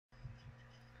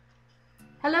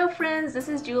Hello friends, this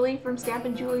is Julie from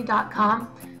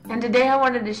stampandjulie.com, and today I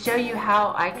wanted to show you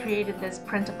how I created this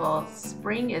printable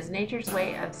Spring is Nature's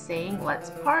Way of Saying Let's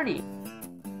Party.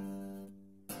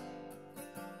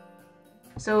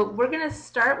 So we're going to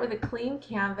start with a clean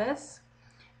canvas,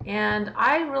 and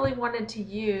I really wanted to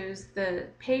use the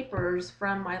papers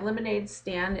from my lemonade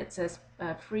stand. It's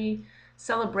a free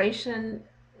celebration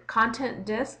content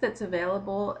disc that's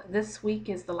available. This week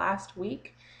is the last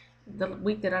week. The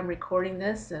week that I'm recording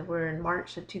this, and we're in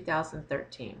March of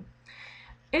 2013.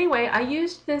 Anyway, I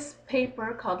used this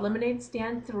paper called Lemonade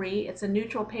Stand 3. It's a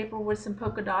neutral paper with some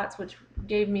polka dots, which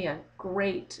gave me a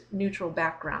great neutral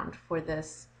background for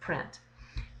this print.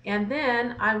 And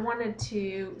then I wanted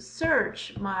to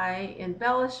search my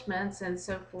embellishments and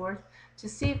so forth to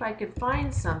see if I could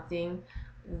find something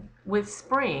with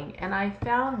spring. And I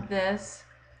found this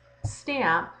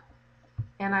stamp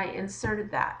and I inserted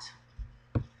that.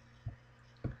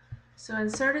 So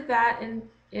inserted that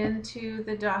into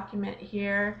the document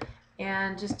here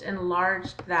and just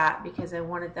enlarged that because I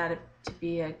wanted that to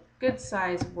be a good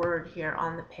size word here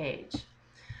on the page.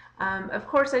 Of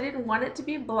course, I didn't want it to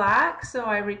be black, so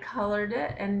I recolored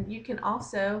it, and you can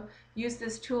also use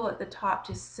this tool at the top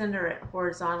to center it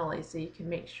horizontally so you can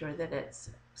make sure that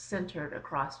it's centered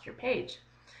across your page.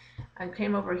 I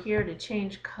came over here to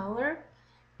change color,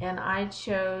 and I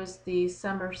chose the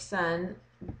Summer Sun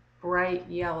bright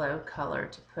yellow color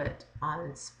to put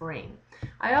on spring.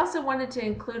 I also wanted to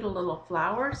include a little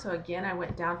flower, so again I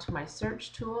went down to my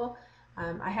search tool.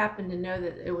 I happened to know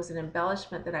that it was an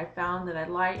embellishment that I found that I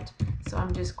liked, so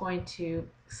I'm just going to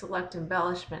select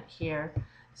embellishment here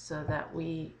so that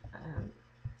we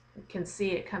can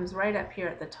see it comes right up here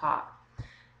at the top.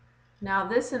 Now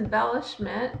this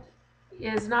embellishment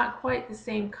is not quite the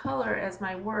same color as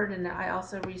my word, and I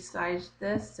also resized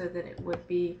this so that it would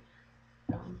be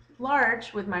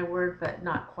large with my word, but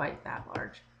not quite that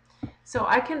large. So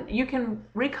you can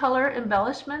recolor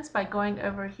embellishments by going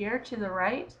over here to the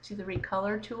right to the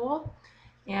recolor tool,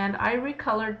 and I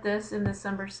recolored this in the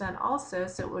Summer Sun also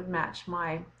so it would match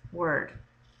my word,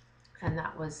 and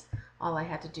that was all I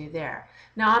had to do there.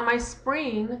 Now on my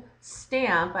spring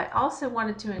stamp I also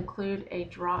wanted to include a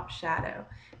drop shadow,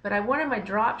 but I wanted my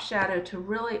drop shadow to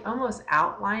really almost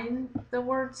outline the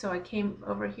word, so I came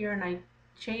over here and I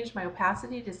changed my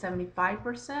opacity to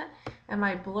 75% and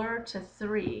my blur to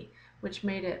 3, which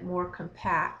made it more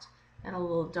compact and a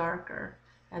little darker,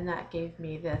 and that gave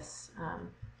me this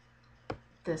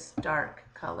this dark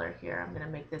color here. I'm going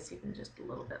to make this even just a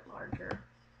little bit larger.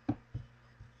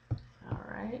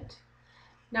 Alright,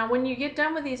 now when you get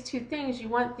done with these two things, you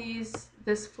want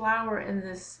this flower and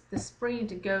this spring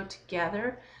to go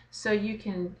together, so you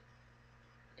can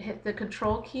hit the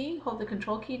control key, hold the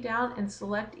control key down and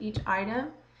select each item,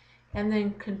 and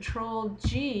then control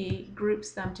G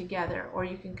groups them together, or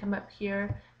you can come up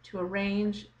here to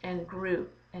arrange and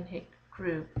group and hit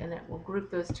group, and it will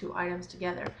group those two items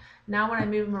together. Now when I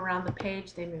move them around the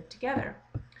page, they move together.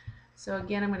 So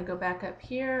again, I'm going to go back up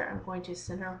here, I'm going to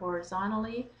center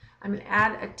horizontally, I'm going to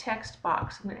add a text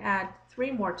box. I'm going to add 3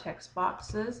 more text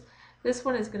boxes. This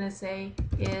one is going to say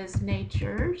is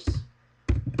nature's,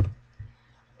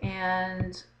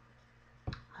 and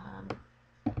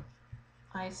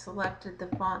I selected the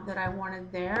font that I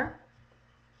wanted there,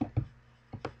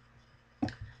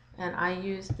 and I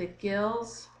used the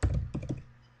Gills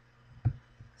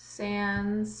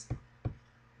Sans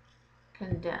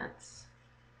Condense,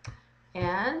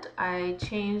 and I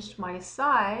changed my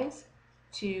size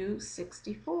to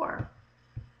 64.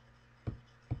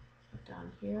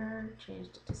 Down here,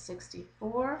 changed it to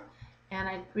 64, and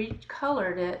I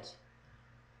recolored it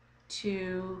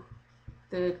to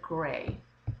the gray,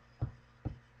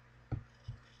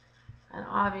 and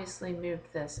obviously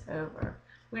moved this over.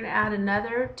 We're going to add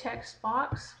another text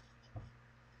box,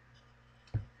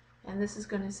 and this is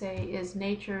going to say is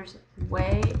nature's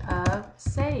way of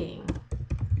saying,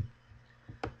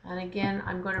 and again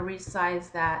I'm going to resize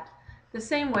that the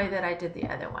same way that I did the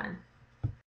other one.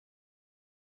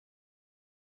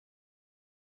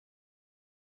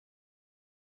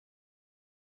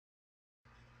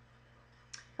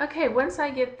 Okay, once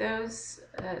I get those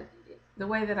the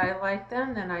way that I like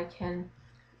them, then I can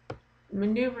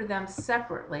maneuver them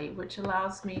separately, which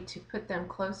allows me to put them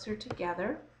closer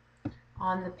together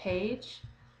on the page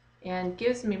and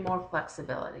gives me more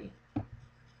flexibility.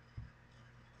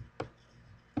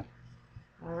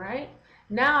 Alright,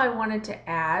 now I wanted to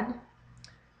add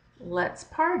Let's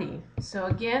Party. So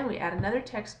again, we add another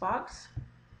text box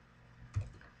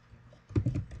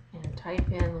and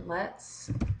type in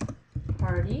Let's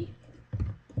Party,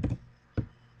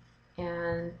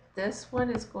 And this one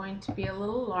is going to be a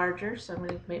little larger, so I'm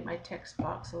going to make my text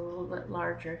box a little bit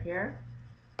larger here.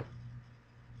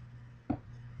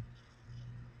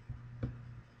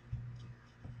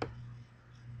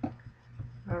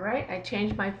 Alright, I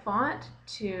changed my font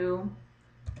to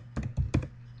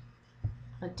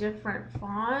a different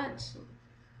font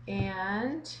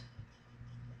and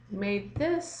made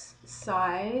this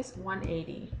size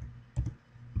 180.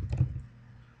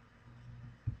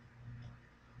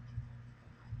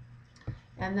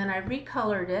 And then I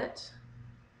recolored it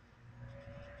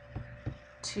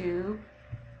to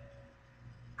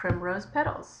Primrose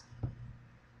Petals.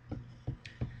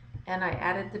 And I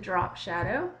added the drop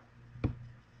shadow.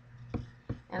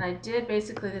 And I did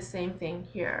basically the same thing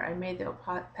here. I made the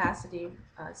opacity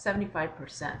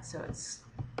 75%, so it's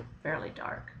fairly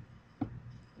dark.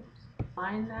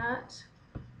 Align that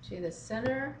to the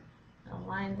center,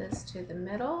 align this to the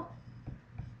middle.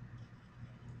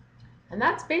 And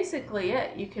that's basically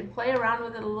it. You can play around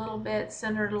with it a little bit,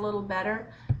 center it a little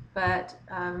better, but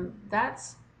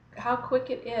that's how quick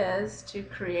it is to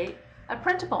create a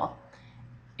printable.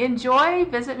 Enjoy.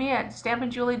 Visit me at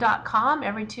stampandjulie.com.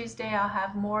 Every Tuesday I'll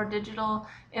have more digital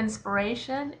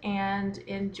inspiration, and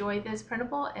enjoy this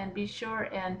printable, and be sure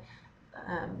and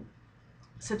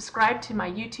subscribe to my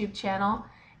YouTube channel,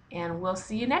 and we'll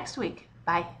see you next week.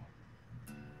 Bye.